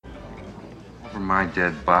Over my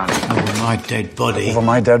dead body. Over my dead body. Over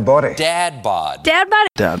my dead body. Dad bod. Dad bod.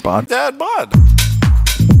 Dad bod. Dad bod.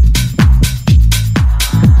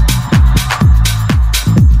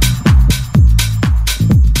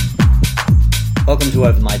 Welcome to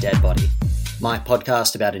Over My Dead Body, my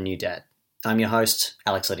podcast about a new dad. I'm your host,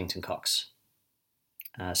 Alex Liddington Cox.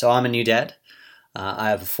 So I'm a new dad. I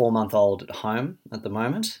have a 4-month-old at home at the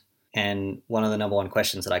moment, and one of the number one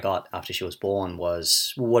questions that I got after she was born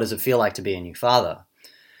was, well, what does it feel like to be a new father?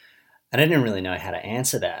 And I didn't really know how to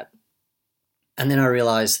answer that. And then I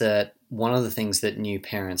realized that one of the things that new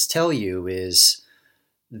parents tell you is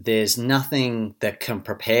there's nothing that can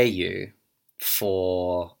prepare you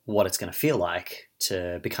for what it's going to feel like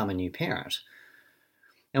to become a new parent.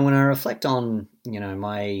 And when I reflect on,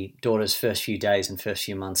 my daughter's first few days and first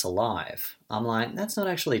few months alive, I'm like, that's not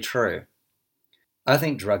actually true. I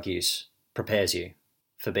think drug use prepares you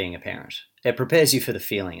for being a parent. It prepares you for the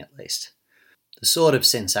feeling, at least. The sort of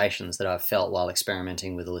sensations that I've felt while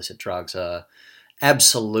experimenting with illicit drugs are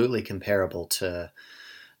absolutely comparable to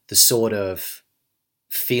the sort of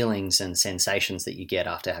feelings and sensations that you get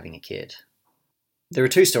after having a kid. There are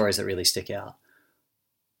two stories that really stick out.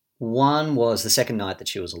 One was the second night that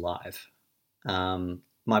she was alive.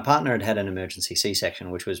 My partner had an emergency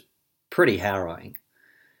C-section, which was pretty harrowing.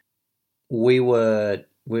 We were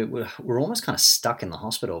almost kind of stuck in the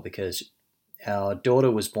hospital because our daughter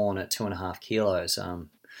was born at 2.5 kilos.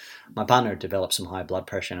 My partner had developed some high blood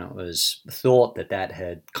pressure, and it was thought that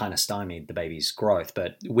had kind of stymied the baby's growth,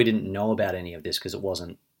 but we didn't know about any of this because it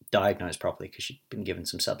wasn't diagnosed properly because she'd been given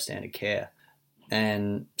some substandard care.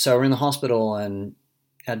 And so we're in the hospital, and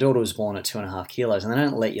our daughter was born at 2.5 kilos, and they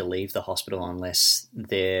don't let you leave the hospital unless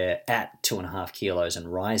they're at 2.5 kilos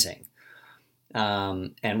and rising.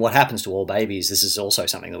 And what happens to all babies, this is also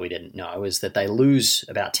something that we didn't know, is that they lose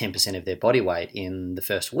about 10% of their body weight in the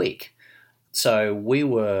first week. So we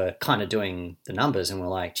were kind of doing the numbers, and we're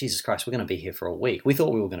like, Jesus Christ, we're going to be here for a week. We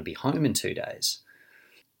thought we were going to be home in 2 days.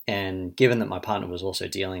 And given that my partner was also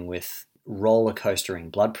dealing with roller coastering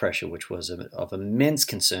blood pressure, which was of immense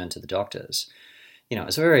concern to the doctors, it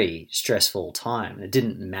was a very stressful time. It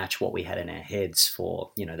didn't match what we had in our heads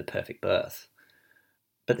for, the perfect birth.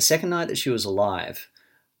 But the second night that she was alive,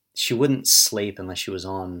 she wouldn't sleep unless she was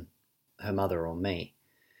on her mother or me.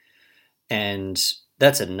 And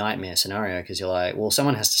that's a nightmare scenario because you're like, well,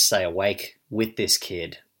 someone has to stay awake with this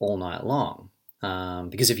kid all night long.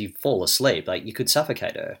 Because if you fall asleep, you could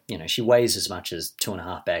suffocate her. She weighs as much as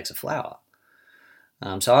 2.5 bags of flour.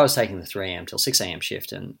 So I was taking the 3 a.m. till 6 a.m.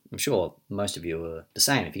 shift, and I'm sure most of you are the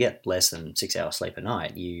same. If you get less than 6 hours sleep a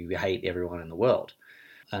night, you hate everyone in the world.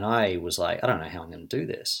 And I was like, I don't know how I'm going to do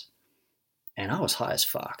this. And I was high as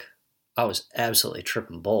fuck. I was absolutely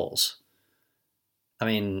tripping balls. I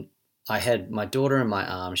mean, I had my daughter in my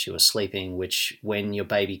arms. She was sleeping, which when your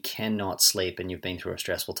baby cannot sleep and you've been through a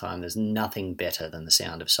stressful time, there's nothing better than the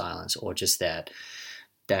sound of silence or just that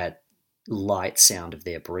light sound of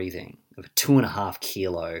their breathing, of a 2.5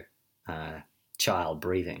 kilo child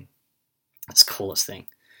breathing. That's the coolest thing.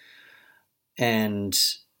 And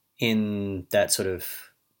in that sort of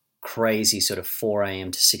crazy sort of 4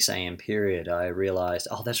 a.m. to 6 a.m. period, I realised,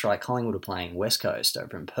 oh, that's right, Collingwood are playing West Coast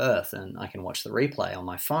over in Perth, and I can watch the replay on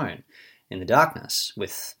my phone in the darkness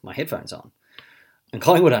with my headphones on. And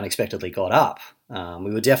Collingwood unexpectedly got up.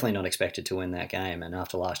 We were definitely not expected to win that game, and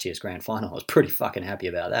after last year's grand final, I was pretty fucking happy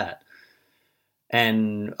about that.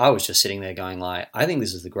 And I was just sitting there going I think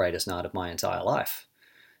this is the greatest night of my entire life.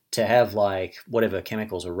 To have whatever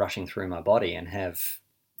chemicals are rushing through my body and have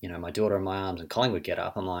my daughter in my arms and Collingwood get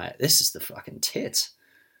up, I'm like, this is the fucking tits.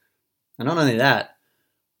 And not only that,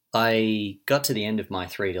 I got to the end of my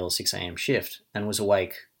 3 till 6 a.m. shift and was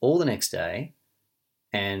awake all the next day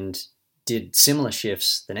and did similar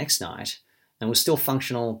shifts the next night and was still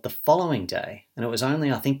functional the following day. And it was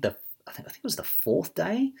only, I think it was the 4th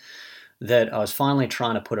day that I was finally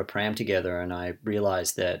trying to put a pram together, and I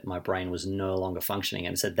realized that my brain was no longer functioning.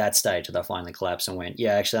 And it's at that stage that I finally collapsed and went,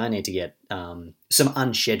 yeah, actually, I need to get some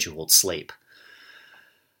unscheduled sleep.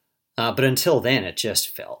 But until then, it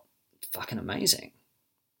just felt fucking amazing.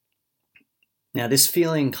 Now, this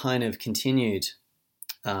feeling kind of continued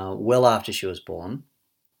well after she was born.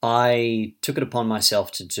 I took it upon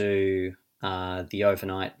myself to do the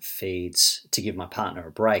overnight feeds to give my partner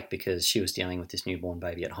a break because she was dealing with this newborn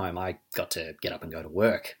baby at home. I got to get up and go to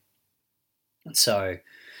work. And so,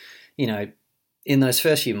 in those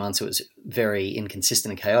first few months, it was very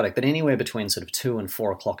inconsistent and chaotic, but anywhere between sort of 2 and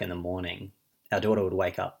 4 o'clock in the morning, our daughter would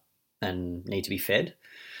wake up and need to be fed.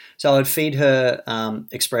 So I would feed her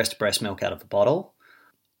expressed breast milk out of the bottle,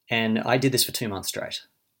 and I did this for 2 months straight.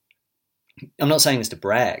 I'm not saying this to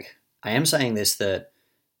brag. I am saying this that,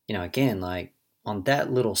 again, like on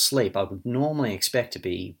that little sleep, I would normally expect to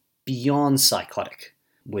be beyond psychotic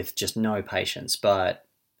with just no patience. But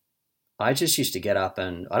I just used to get up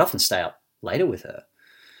and I'd often stay up later with her.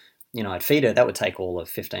 I'd feed her. That would take all of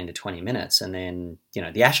 15 to 20 minutes. And then,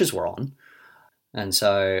 the ashes were on. And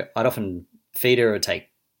so I'd often feed her. It would take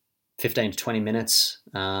 15 to 20 minutes.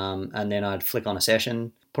 And then I'd flick on a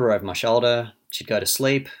session, put her over my shoulder. She'd go to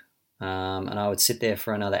sleep. And I would sit there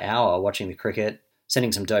for another hour watching the cricket,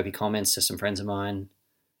 sending some dopey comments to some friends of mine,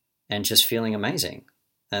 and just feeling amazing.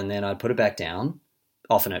 And then I'd put her back down,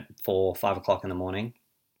 often at 4, 5 o'clock in the morning,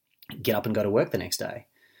 get up and go to work the next day,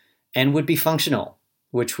 and would be functional,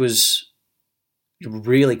 which was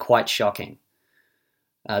really quite shocking.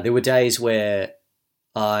 There were days where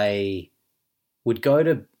I would go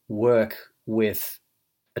to work with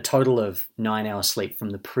a total of 9 hours sleep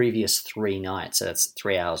from the previous 3 nights. So that's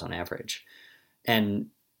 3 hours on average. And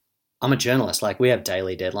I'm a journalist. Like, we have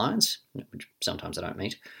daily deadlines, which sometimes I don't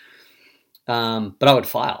meet. But I would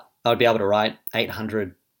file. I would be able to write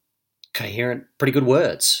 800 coherent, pretty good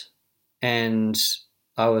words. And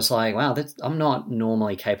I was like, wow, I'm not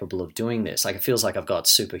normally capable of doing this. Like, it feels like I've got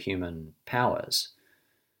superhuman powers.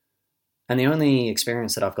 And the only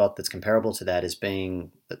experience that I've got that's comparable to that is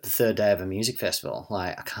being at the third day of a music festival.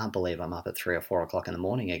 Like, I can't believe I'm up at 3 or 4 o'clock in the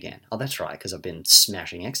morning again. Oh, that's right, because I've been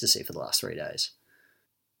smashing ecstasy for the last 3 days.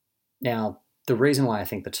 Now, the reason why I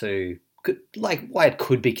think the two, why it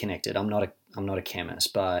could be connected, I'm not a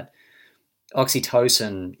chemist, but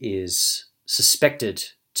oxytocin is suspected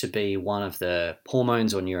to be one of the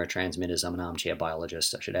hormones or neurotransmitters. I'm an armchair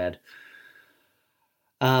biologist, I should add.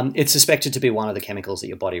 It's suspected to be one of the chemicals that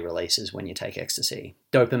your body releases when you take ecstasy.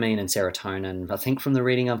 Dopamine and serotonin, I think from the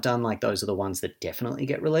reading I've done, like those are the ones that definitely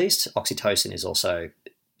get released. Oxytocin is also,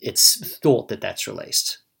 it's thought that that's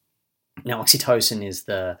released. Now, oxytocin is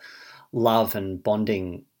the love and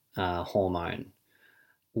bonding hormone.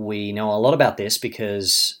 We know a lot about this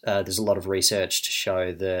because there's a lot of research to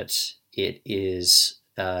show that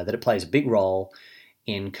it plays a big role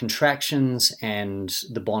in contractions and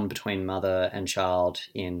the bond between mother and child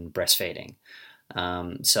in breastfeeding.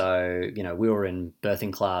 So, we were in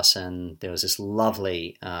birthing class and there was this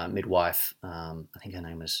lovely midwife. I think her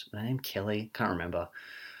name Kelly? Can't remember.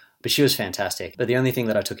 But she was fantastic. But the only thing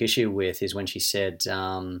that I took issue with is when she said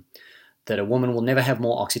that a woman will never have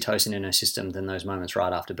more oxytocin in her system than those moments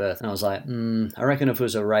right after birth. And I was like, I reckon if it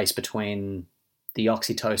was a race between the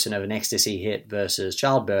oxytocin of an ecstasy hit versus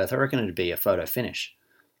childbirth, I reckon it'd be a photo finish.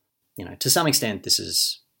 To some extent, this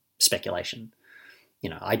is speculation.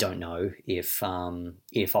 I don't know if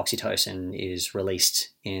oxytocin is released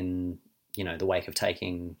in, the wake of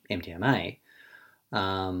taking MDMA.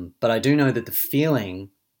 But I do know that the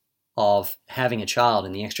feeling of having a child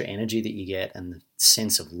and the extra energy that you get and the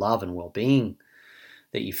sense of love and well-being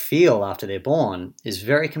that you feel after they're born is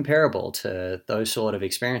very comparable to those sort of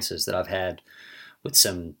experiences that I've had with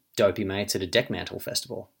some dopey mates at a deck mantle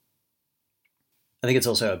festival. I think it's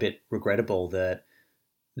also a bit regrettable that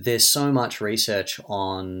there's so much research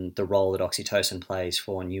on the role that oxytocin plays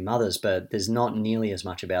for new mothers, but there's not nearly as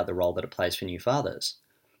much about the role that it plays for new fathers.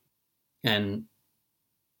 And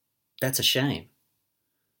that's a shame.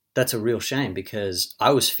 That's a real shame because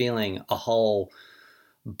I was feeling a whole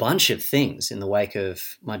bunch of things in the wake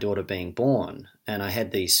of my daughter being born, and I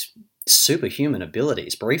had these superhuman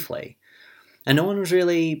abilities briefly, and no one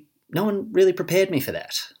really prepared me for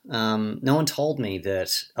that. No one told me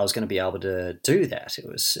that I was going to be able to do that.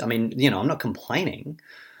 I'm not complaining,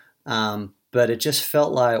 but it just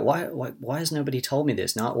felt like, why has nobody told me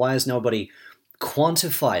this? Why has nobody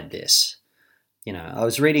quantified this? I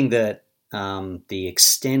was reading that the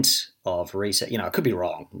extent of research, I could be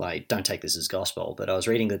wrong, like, don't take this as gospel, but I was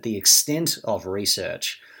reading that the extent of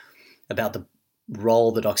research about the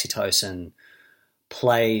role that oxytocin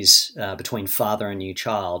plays between father and new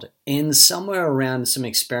child in somewhere around some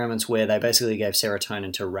experiments where they basically gave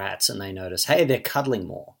serotonin to rats and they noticed, hey, they're cuddling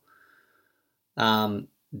more.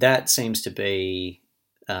 That seems to be,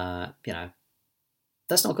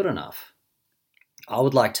 that's not good enough. I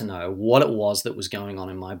would like to know what it was that was going on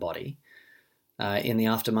in my body in the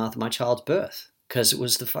aftermath of my child's birth, because it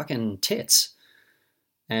was the fucking tits.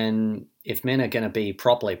 And if men are going to be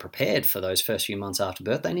properly prepared for those first few months after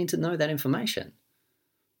birth, they need to know that information.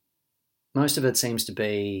 Most of it seems to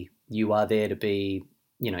be you are there to be,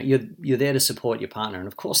 you're there to support your partner. And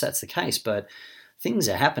of course that's the case, but things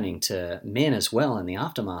are happening to men as well in the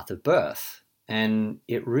aftermath of birth. And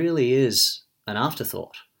it really is an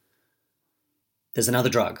afterthought. There's another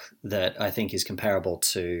drug that I think is comparable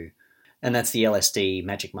to, and that's the LSD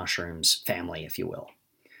magic mushrooms family, if you will.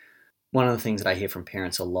 one of the things that I hear from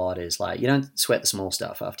parents a lot is like, you don't sweat the small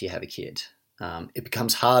stuff after you have a kid. It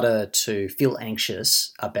becomes harder to feel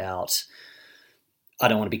anxious about, I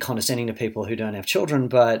don't want to be condescending to people who don't have children,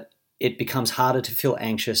 but it becomes harder to feel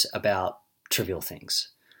anxious about trivial things.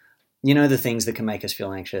 You know, the things that can make us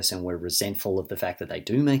feel anxious, and we're resentful of the fact that they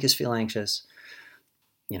do make us feel anxious.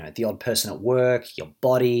 You know, the odd person at work, your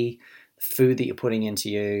body, the food that you're putting into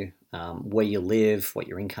you, where you live, what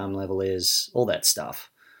your income level is, all that stuff.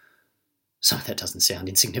 So that doesn't sound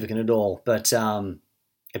insignificant at all, but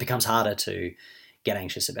it becomes harder to get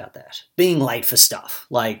anxious about that. Being late for stuff,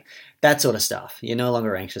 like that sort of stuff. You're no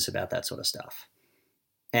longer anxious about that sort of stuff.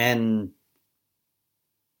 And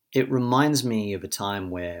it reminds me of a time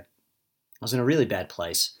where I was in a really bad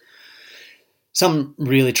place. Some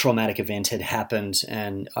really traumatic event had happened,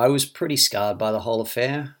 and I was pretty scarred by the whole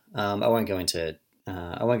affair. I won't go into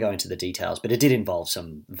the details, but it did involve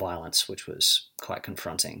some violence, which was quite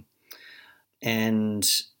confronting. And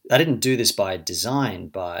I didn't do this by design,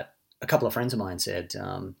 but a couple of friends of mine said,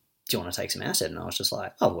 "Do you want to take some acid?" And I was just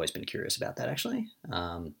like, "I've always been curious about that, actually.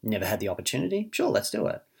 Never had the opportunity. Sure, let's do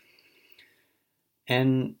it."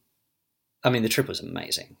 And I mean, the trip was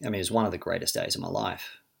amazing. I mean, it was one of the greatest days of my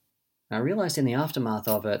life. And I realized in the aftermath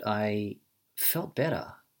of it, I felt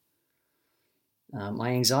better. My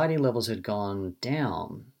anxiety levels had gone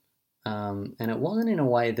down. And it wasn't in a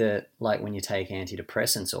way that, like when you take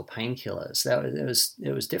antidepressants or painkillers,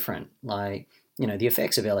 it was different. Like, you know, the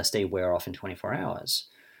effects of LSD wear off in 24 hours.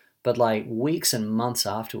 But like weeks and months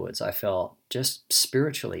afterwards, I felt just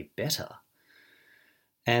spiritually better.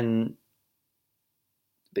 And,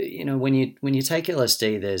 you know, when you take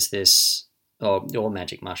LSD, there's this, or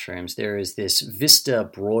magic mushrooms, there is this vista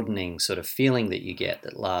broadening sort of feeling that you get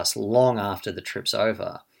that lasts long after the trip's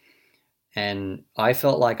over. And I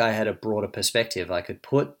felt like I had a broader perspective. I could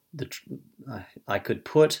put the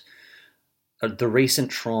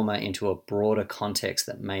recent trauma into a broader context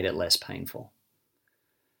that made it less painful,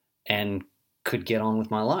 and could get on with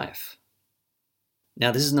my life.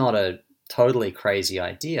 Now, this is not a totally crazy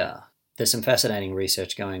idea. There's some fascinating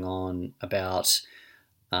research going on about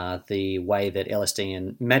the way that LSD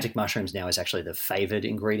and magic mushrooms now is actually the favored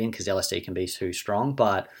ingredient because LSD can be too strong,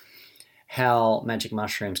 but how magic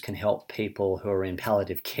mushrooms can help people who are in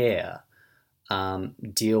palliative care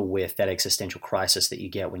deal with that existential crisis that you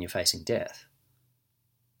get when you're facing death.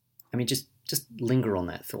 I mean, just linger on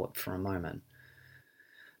that thought for a moment.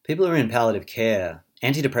 People who are in palliative care,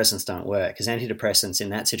 antidepressants don't work because antidepressants in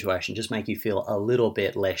that situation just make you feel a little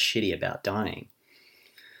bit less shitty about dying.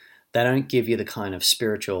 They don't give you the kind of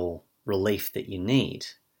spiritual relief that you need.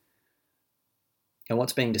 And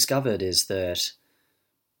what's being discovered is that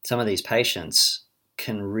some of these patients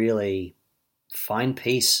can really find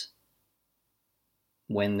peace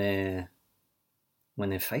when they're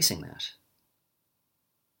facing that.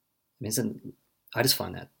 I just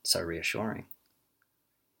find that so reassuring.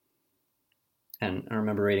 And I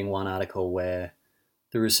remember reading one article where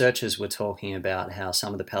the researchers were talking about how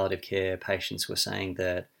some of the palliative care patients were saying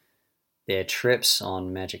that their trips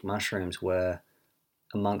on magic mushrooms were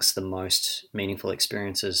amongst the most meaningful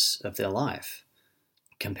experiences of their life,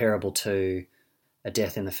 comparable to a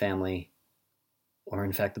death in the family or,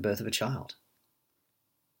 in fact, the birth of a child.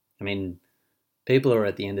 I mean, people who are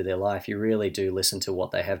at the end of their life, you really do listen to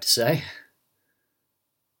what they have to say.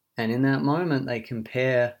 And in that moment, they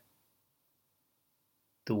compare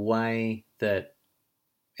the way that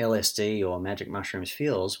LSD or magic mushrooms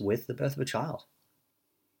feels with the birth of a child.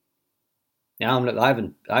 Now, I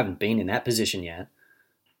haven't been in that position yet,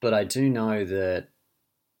 but I do know that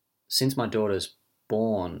since my daughter's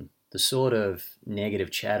born, the sort of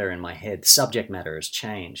negative chatter in my head, subject matter has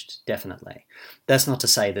changed, definitely. That's not to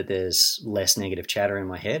say that there's less negative chatter in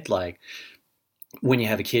my head. Like, when you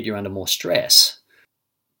have a kid, you're under more stress.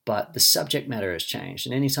 But the subject matter has changed.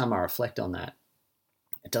 And anytime I reflect on that,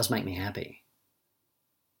 it does make me happy.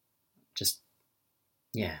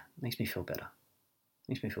 It makes me feel better.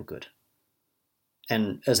 Makes me feel good.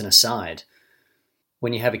 And as an aside,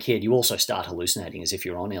 when you have a kid, you also start hallucinating as if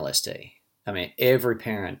you're on LSD. I mean, every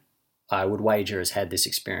parent, I would wager, has had this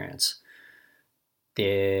experience.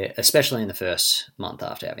 Especially in the first month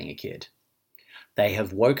after having a kid. They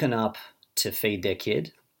have woken up to feed their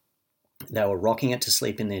kid. They were rocking it to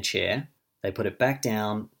sleep in their chair. They put it back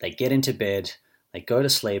down. They get into bed. They go to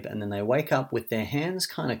sleep. And then they wake up with their hands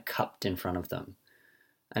kind of cupped in front of them.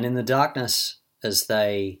 And in the darkness, as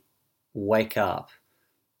they wake up,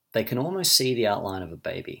 they can almost see the outline of a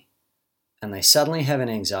baby. And they suddenly have an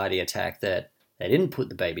anxiety attack that they didn't put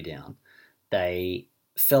the baby down. They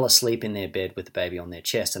fell asleep in their bed with the baby on their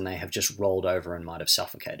chest, and they have just rolled over and might have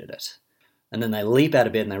suffocated it. And then they leap out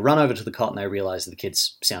of bed and they run over to the cot and they realize that the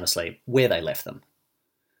kid's sound asleep where they left them.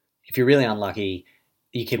 If you're really unlucky,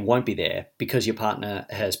 your kid won't be there because your partner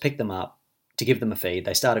has picked them up to give them a feed.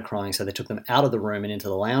 They started crying, so they took them out of the room and into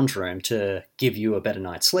the lounge room to give you a better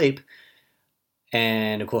night's sleep.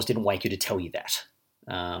 And, of course, didn't wake you to tell you that.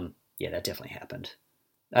 Yeah, that definitely happened.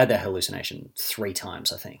 I had that hallucination 3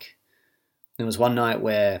 times, I think. There was one night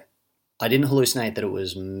where I didn't hallucinate that it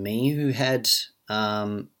was me who had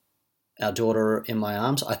our daughter in my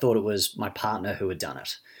arms. I thought it was my partner who had done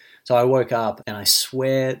it. So I woke up and I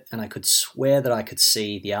could swear that I could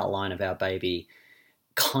see the outline of our baby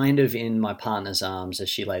kind of in my partner's arms as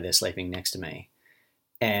she lay there sleeping next to me.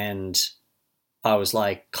 And I was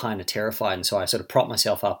like kind of terrified. And so I sort of propped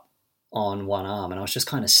myself up on one arm and I was just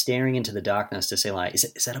kind of staring into the darkness to see like,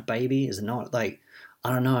 is that a baby? Is it not? Like,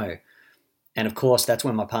 I don't know. And of course, that's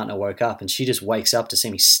when my partner woke up and she just wakes up to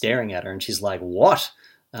see me staring at her and she's like, what?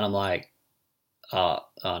 And I'm like,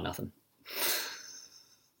 nothing.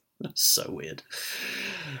 That's so weird.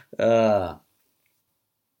 Another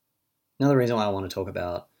reason why I want to talk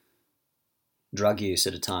about drug use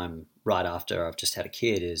at a time right after I've just had a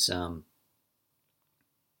kid is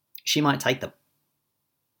she might take them.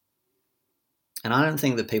 And I don't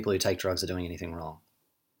think that people who take drugs are doing anything wrong.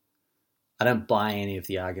 I don't buy any of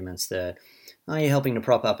the arguments that, you're helping to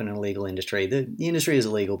prop up an illegal industry. The industry is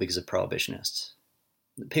illegal because of prohibitionists.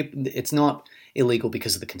 It's not illegal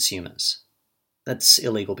because of the consumers. That's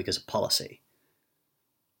illegal because of policy.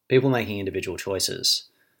 People making individual choices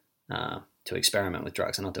to experiment with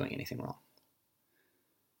drugs are not doing anything wrong.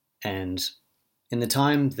 And in the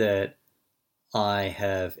time that I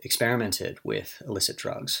have experimented with illicit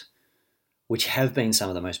drugs, which have been some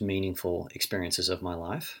of the most meaningful experiences of my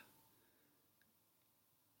life,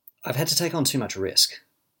 I've had to take on too much risk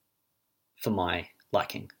for my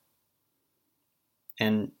liking.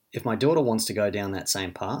 And if my daughter wants to go down that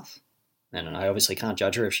same path, and I obviously can't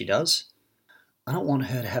judge her if she does, I don't want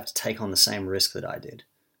her to have to take on the same risk that I did.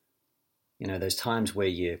 You know, those times where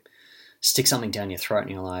you stick something down your throat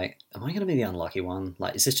and you're like, am I going to be the unlucky one?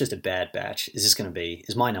 Like, is this just a bad batch?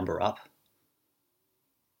 Is my number up?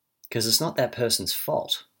 Because it's not that person's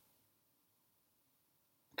fault.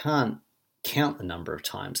 I can't count the number of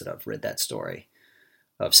times that I've read that story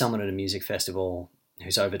of someone at a music festival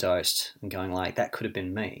who's overdosed and going like, that could have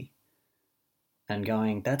been me. And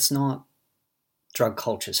going, that's not drug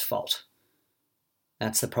culture's fault.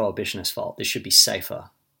 That's the prohibitionist's fault. This should be safer.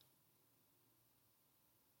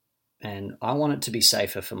 And I want it to be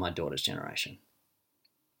safer for my daughter's generation.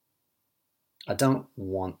 I don't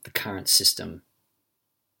want the current system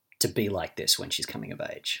to be like this when she's coming of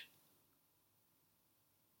age.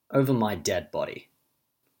 Over my dead body.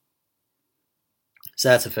 So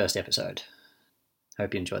that's the first episode.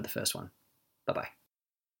 Hope you enjoyed the first one. Bye-bye.